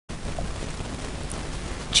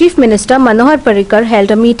Chief Minister Manohar Parrikar held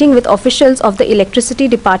a meeting with officials of the Electricity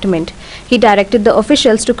Department. He directed the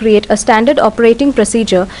officials to create a standard operating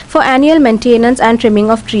procedure for annual maintenance and trimming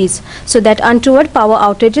of trees so that untoward power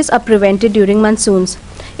outages are prevented during monsoons.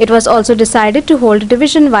 It was also decided to hold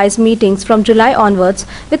division-wise meetings from July onwards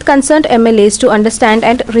with concerned MLAs to understand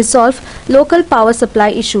and resolve local power supply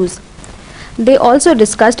issues. They also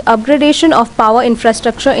discussed upgradation of power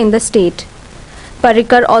infrastructure in the state.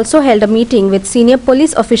 Parrikar also held a meeting with senior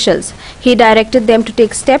police officials. He directed them to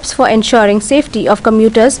take steps for ensuring safety of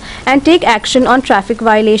commuters and take action on traffic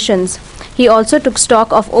violations. He also took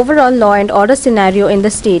stock of overall law and order scenario in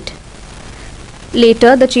the state.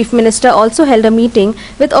 Later, the Chief Minister also held a meeting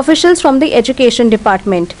with officials from the Education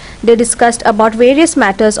Department. They discussed about various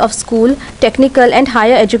matters of school, technical and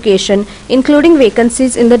higher education, including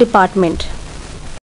vacancies in the department.